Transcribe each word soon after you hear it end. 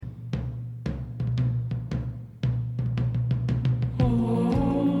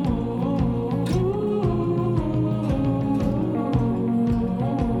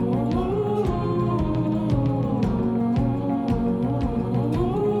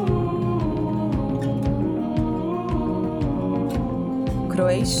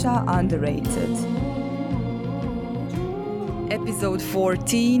Croatia Underrated. Episode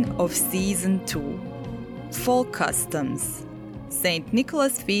 14 of Season 2. Fall Customs. St.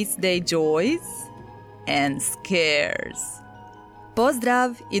 Nicholas Feast Day Joys and Scares.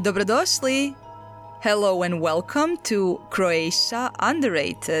 Pozdrav I dobrodošli! Hello and welcome to Croatia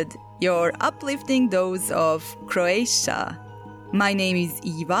Underrated, your uplifting dose of Croatia. My name is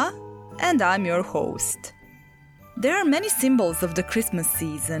Eva and I'm your host. There are many symbols of the Christmas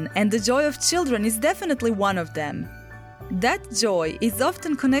season, and the joy of children is definitely one of them. That joy is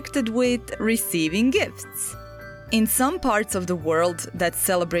often connected with receiving gifts. In some parts of the world that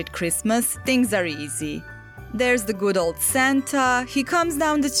celebrate Christmas, things are easy. There's the good old Santa, he comes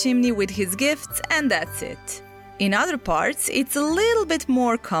down the chimney with his gifts, and that's it. In other parts, it's a little bit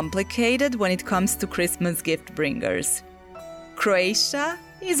more complicated when it comes to Christmas gift bringers. Croatia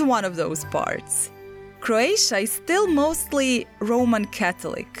is one of those parts. Croatia is still mostly Roman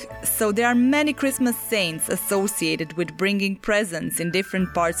Catholic, so there are many Christmas saints associated with bringing presents in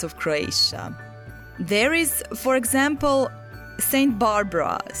different parts of Croatia. There is, for example, Saint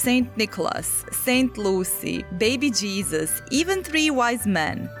Barbara, Saint Nicholas, Saint Lucy, Baby Jesus, even 3 wise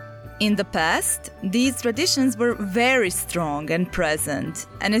men. In the past, these traditions were very strong and present,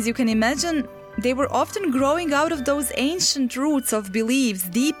 and as you can imagine, they were often growing out of those ancient roots of beliefs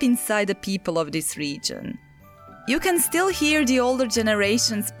deep inside the people of this region. You can still hear the older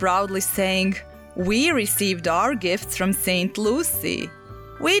generations proudly saying, "We received our gifts from Saint Lucy.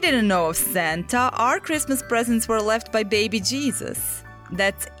 We didn't know of Santa, our Christmas presents were left by baby Jesus."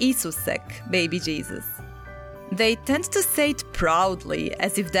 That's Isusek, baby Jesus. They tend to say it proudly,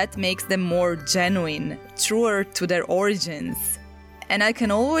 as if that makes them more genuine, truer to their origins. And I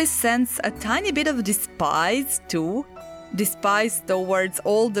can always sense a tiny bit of despise too. Despise towards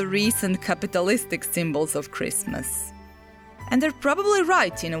all the recent capitalistic symbols of Christmas. And they're probably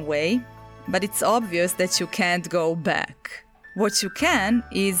right in a way, but it's obvious that you can't go back. What you can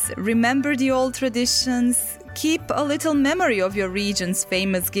is remember the old traditions, keep a little memory of your region's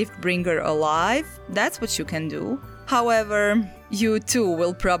famous gift bringer alive. That's what you can do. However, you too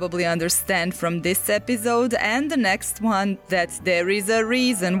will probably understand from this episode and the next one that there is a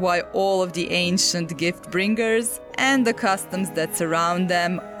reason why all of the ancient gift bringers and the customs that surround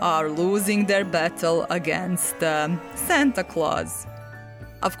them are losing their battle against Santa Claus.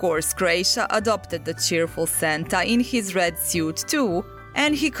 Of course, Croatia adopted the cheerful Santa in his red suit too,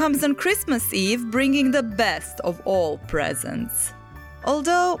 and he comes on Christmas Eve bringing the best of all presents.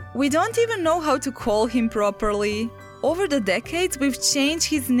 Although we don't even know how to call him properly. Over the decades, we've changed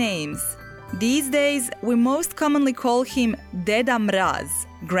his names. These days, we most commonly call him Deda Mraz,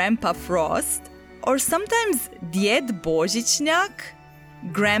 Grandpa Frost, or sometimes Djed Božićnjak,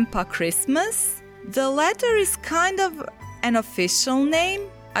 Grandpa Christmas. The latter is kind of an official name.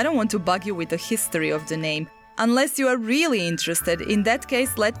 I don't want to bug you with the history of the name. Unless you are really interested, in that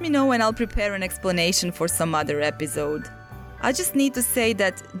case, let me know and I'll prepare an explanation for some other episode. I just need to say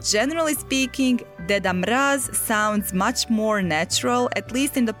that, generally speaking, Deda Mraz sounds much more natural, at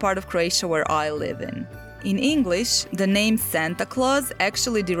least in the part of Croatia where I live in. In English, the name Santa Claus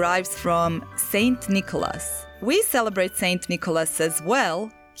actually derives from Saint Nicholas. We celebrate Saint Nicholas as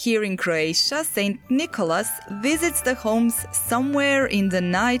well. Here in Croatia, Saint Nicholas visits the homes somewhere in the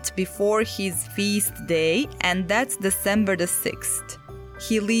night before his feast day, and that's December the 6th.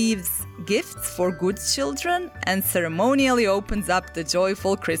 He leaves gifts for good children and ceremonially opens up the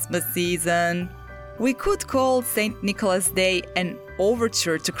joyful Christmas season. We could call St. Nicholas Day an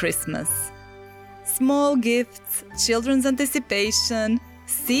overture to Christmas. Small gifts, children's anticipation,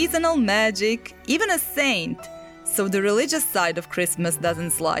 seasonal magic, even a saint, so the religious side of Christmas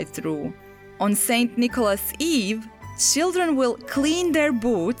doesn't slide through. On St. Nicholas Eve, children will clean their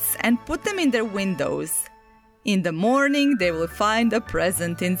boots and put them in their windows. In the morning, they will find a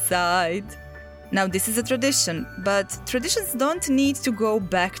present inside. Now, this is a tradition, but traditions don't need to go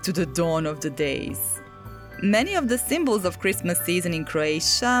back to the dawn of the days. Many of the symbols of Christmas season in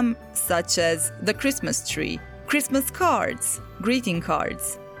Croatia, such as the Christmas tree, Christmas cards, greeting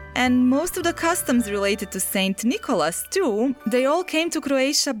cards, and most of the customs related to Saint Nicholas too, they all came to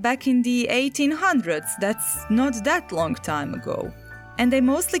Croatia back in the 1800s. That's not that long time ago. And they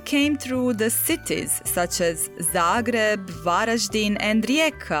mostly came through the cities such as Zagreb, Varaždin and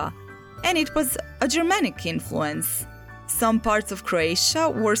Rijeka, and it was a Germanic influence. Some parts of Croatia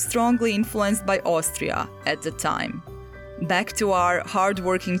were strongly influenced by Austria at the time. Back to our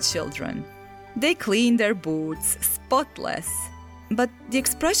hard-working children. They clean their boots, spotless. But the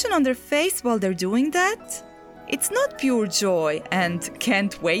expression on their face while they're doing that? It's not pure joy and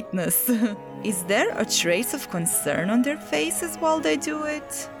can't waitness. Is there a trace of concern on their faces while they do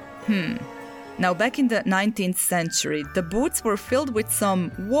it? Now, back in the 19th century, the booths were filled with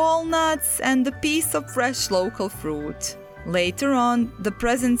some walnuts and a piece of fresh local fruit. Later on, the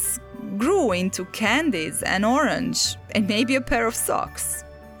presents grew into candies and orange, and maybe a pair of socks.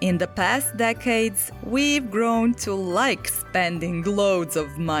 In the past decades, we've grown to like spending loads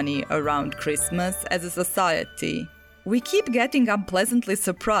of money around Christmas as a society. We keep getting unpleasantly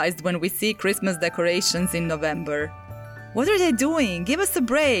surprised when we see Christmas decorations in November. What are they doing? Give us a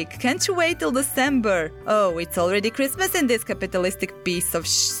break. Can't you wait till December? Oh, it's already Christmas in this capitalistic piece of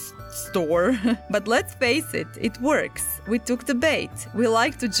store. But let's face it, it works. We took the bait. We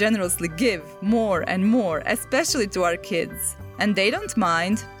like to generously give more and more, especially to our kids. And they don't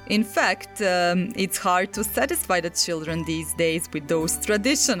mind. In fact, it's hard to satisfy the children these days with those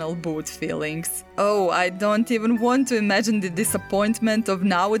traditional booth feelings. Oh, I don't even want to imagine the disappointment of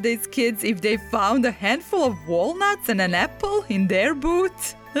nowadays kids if they found a handful of walnuts and an apple in their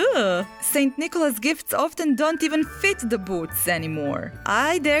booth. Ugh. St. Nicholas gifts often don't even fit the booths anymore.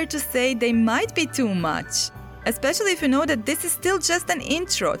 I dare to say they might be too much, especially if you know that this is still just an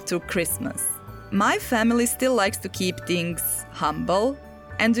intro to Christmas. My family still likes to keep things humble.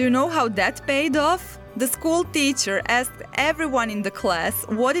 And do you know how that paid off? The school teacher asked everyone in the class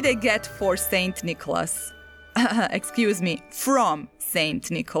what did they get for St. Nicholas. From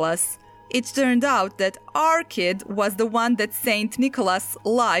St. Nicholas. It turned out that our kid was the one that St. Nicholas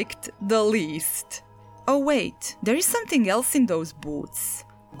liked the least. Oh wait, there is something else in those booths.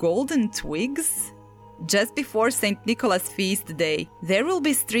 Golden twigs? Just before St. Nicholas feast day, there will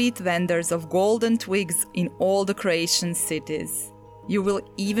be street vendors of golden twigs in all the Croatian cities. You will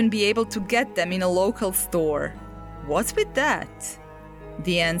even be able to get them in a local store. What's with that?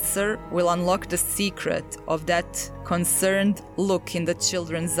 The answer will unlock the secret of that concerned look in the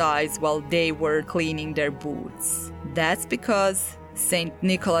children's eyes while they were cleaning their boots. That's because St.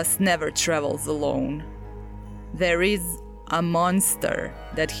 Nicholas never travels alone. There is a monster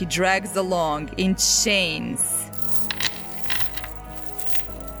that he drags along in chains.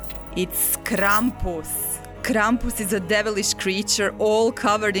 It's Krampus. Krampus is a devilish creature all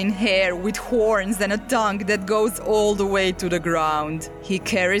covered in hair with horns and a tongue that goes all the way to the ground. He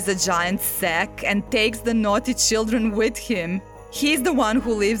carries a giant sack and takes the naughty children with him. He's the one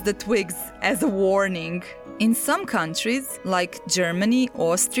who leaves the twigs as a warning. In some countries, like Germany,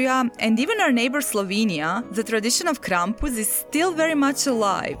 Austria, and even our neighbor Slovenia, the tradition of Krampus is still very much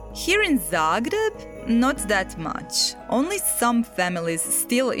alive. Here in Zagreb, not that much. Only some families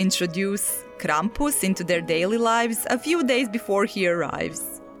still introduce Krampus into their daily lives a few days before he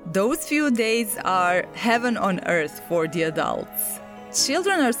arrives. Those few days are heaven on earth for the adults.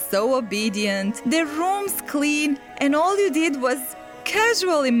 Children are so obedient, their rooms clean, and all you did was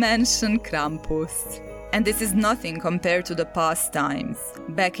casually mention Krampus. And this is nothing compared to the past times.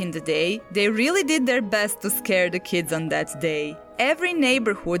 Back in the day, they really did their best to scare the kids on that day. Every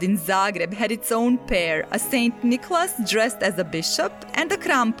neighborhood in Zagreb had its own pair, a St. Nicholas dressed as a bishop and a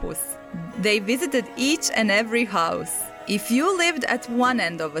Krampus. They visited each and every house. If you lived at one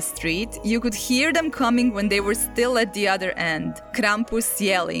end of a street, you could hear them coming when they were still at the other end. Krampus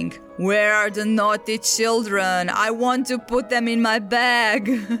yelling, "Where are the naughty children? I want to put them in my bag!"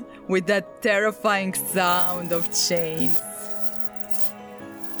 with that terrifying sound of chains.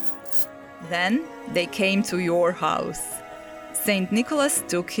 Then they came to your house. St. Nicholas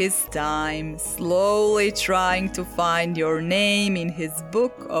took his time, slowly trying to find your name in his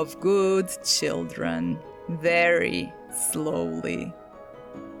book of good children. Very slowly.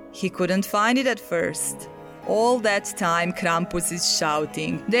 He couldn't find it at first. All that time Krampus is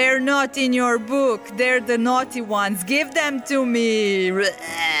shouting, "They're not in your book, they're the naughty ones, give them to me!"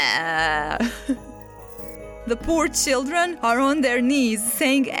 The poor children are on their knees,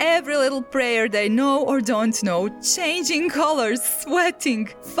 saying every little prayer they know or don't know, changing colors, sweating.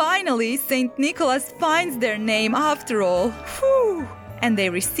 Finally, St. Nicholas finds their name after all. Whew! And they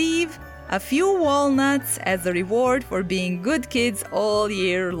receive a few walnuts as a reward for being good kids all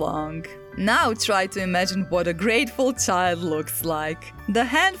year long. Now try to imagine what a grateful child looks like. The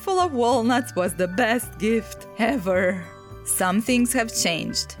handful of walnuts was the best gift ever. Some things have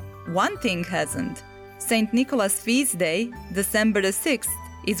changed. One thing hasn't. St. Nicholas feast day, December the 6th,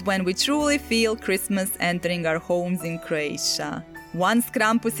 is when we truly feel Christmas entering our homes in Croatia. Once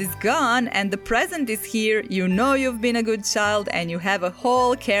Krampus is gone and the present is here, you know you've been a good child and you have a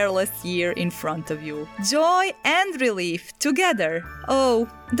whole careless year in front of you. Joy and relief together. Oh,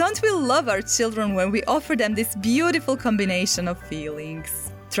 don't we love our children when we offer them this beautiful combination of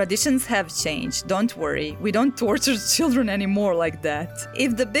feelings? Traditions have changed, don't worry. We don't torture children anymore like that.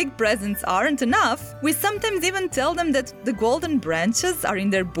 If the big presents aren't enough, we sometimes even tell them that the golden branches are in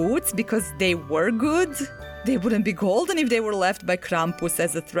their boots because they were good. They wouldn't be golden if they were left by Krampus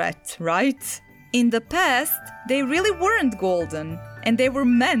as a threat, right? In the past, they really weren't golden, and they were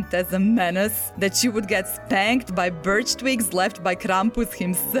meant as a menace that you would get spanked by birch twigs left by Krampus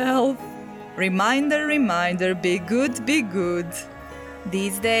himself. Reminder, reminder, be good, be good.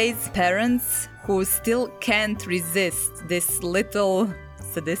 These days, parents who still can't resist this little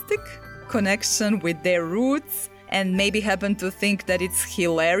sadistic connection with their roots and maybe happen to think that it's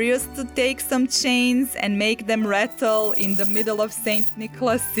hilarious to take some chains and make them rattle in the middle of St.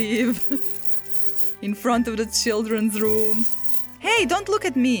 Nicholas Eve in front of the children's room. Hey, don't look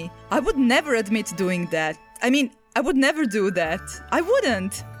at me. I would never admit doing that. I would never do that. I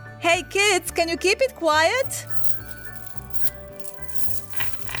wouldn't. Hey kids, can you keep it quiet?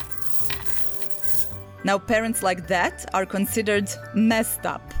 Now, parents like that are considered messed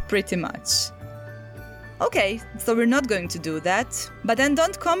up, pretty much. Okay, so we're not going to do that. But then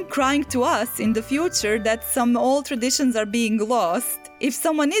don't come crying to us in the future that some old traditions are being lost. If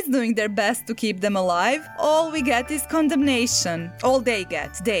someone is doing their best to keep them alive, all we get is condemnation. All they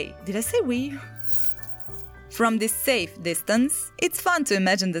get. They. Did I say we? From this safe distance, it's fun to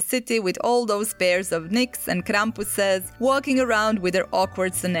imagine the city with all those pairs of Nicks and Krampuses walking around with their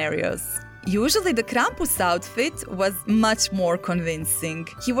awkward scenarios. Usually the Krampus outfit was much more convincing.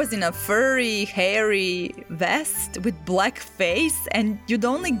 He was in a furry, hairy vest with black face, and you'd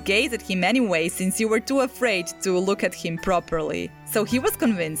only gaze at him anyway since you were too afraid to look at him properly. So he was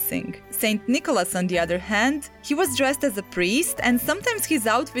convincing. Saint Nicholas, on the other hand, he was dressed as a priest, and sometimes his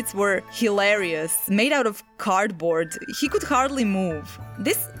outfits were hilarious, made out of cardboard. He could hardly move.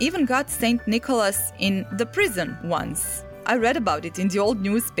 This even got Saint Nicholas in the prison once. I read about it in the old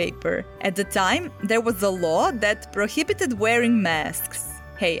newspaper. At the time, there was a law that prohibited wearing masks.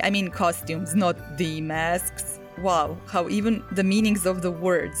 Hey, I mean costumes, not the masks. Wow, how even the meanings of the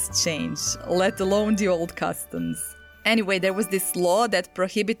words change, let alone the old customs. Anyway, there was this law that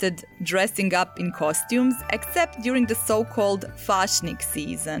prohibited dressing up in costumes, except during the so-called Faschnik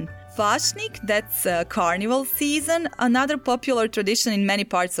season. Faschnik, that's carnival season, another popular tradition in many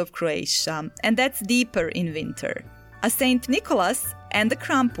parts of Croatia, and that's deeper in winter. A Saint Nicholas and the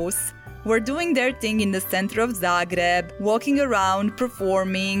Krampus were doing their thing in the center of Zagreb, walking around,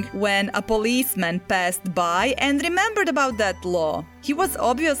 performing, when a policeman passed by and remembered about that law. He was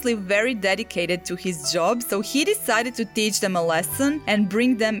obviously very dedicated to his job, so he decided to teach them a lesson and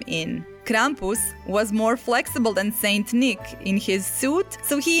bring them in. Krampus was more flexible than Saint Nick in his suit,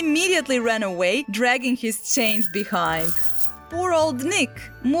 so he immediately ran away, dragging his chains behind. Poor old Nick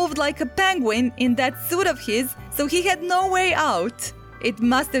moved like a penguin in that suit of his, so he had no way out. It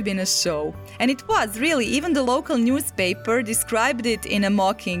must have been a show. And it was, really. Even the local newspaper described it in a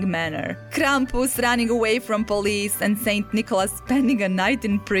mocking manner. Krampus running away from police and Saint Nicholas spending a night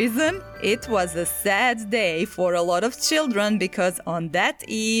in prison. It was a sad day for a lot of children because on that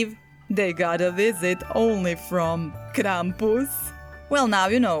eve, they got a visit only from Krampus. Well, now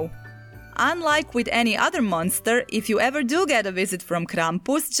you know. Unlike with any other monster, if you ever do get a visit from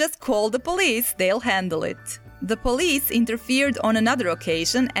Krampus, just call the police, they'll handle it. The police interfered on another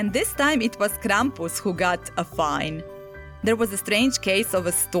occasion, and this time it was Krampus who got a fine. There was a strange case of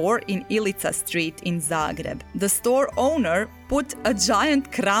a store in Ilica Street in Zagreb. The store owner put a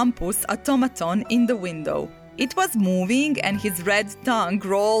giant Krampus automaton in the window. It was moving and his red tongue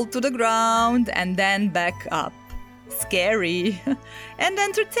rolled to the ground and then back up. Scary and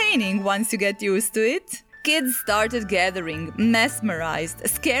entertaining once you get used to it. Kids started gathering, mesmerized,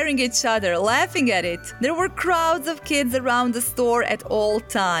 scaring each other, laughing at it. There were crowds of kids around the store at all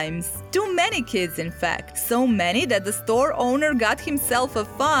times. Too many kids, in fact. So many that the store owner got himself a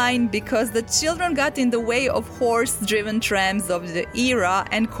fine because the children got in the way of horse-driven trams of the era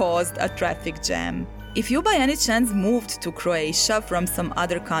and caused a traffic jam. If you by any chance moved to Croatia from some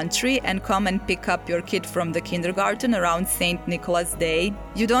other country and come and pick up your kid from the kindergarten around St. Nicholas Day,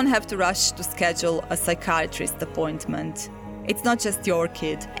 you don't have to rush to schedule a psychiatrist appointment. It's not just your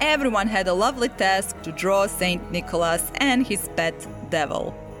kid. Everyone had a lovely task to draw St. Nicholas and his pet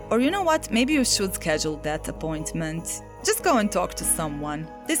devil. Or you know what? Maybe you should schedule that appointment. Just go and talk to someone.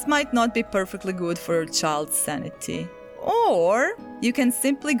 This might not be perfectly good for your child's sanity. Or you can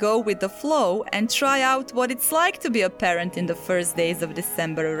simply go with the flow and try out what it's like to be a parent in the first days of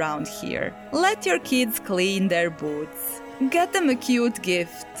December around here. Let your kids clean their boots. Get them a cute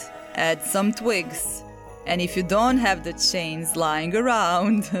gift. Add some twigs. And if you don't have the chains lying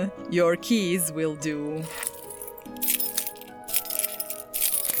around, your keys will do.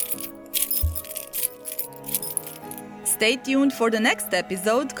 stay tuned for the next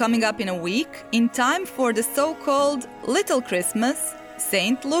episode coming up in a week, in time for the so-called Little Christmas,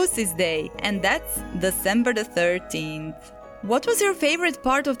 St. Lucy's Day, and that's December the 13th. What was your favorite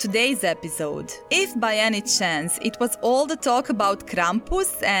part of today's episode? If by any chance it was all the talk about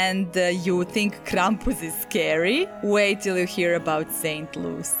Krampus and you think Krampus is scary, wait till you hear about St.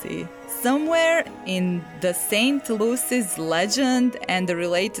 Lucy. Somewhere in the St. Lucy's legend and the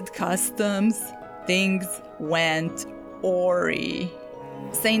related customs, things went awry.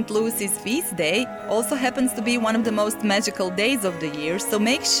 St. Lucy's feast day also happens to be one of the most magical days of the year, so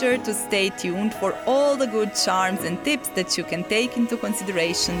make sure to stay tuned for all the good charms and tips that you can take into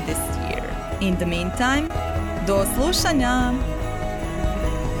consideration this year. In the meantime, do slušanja!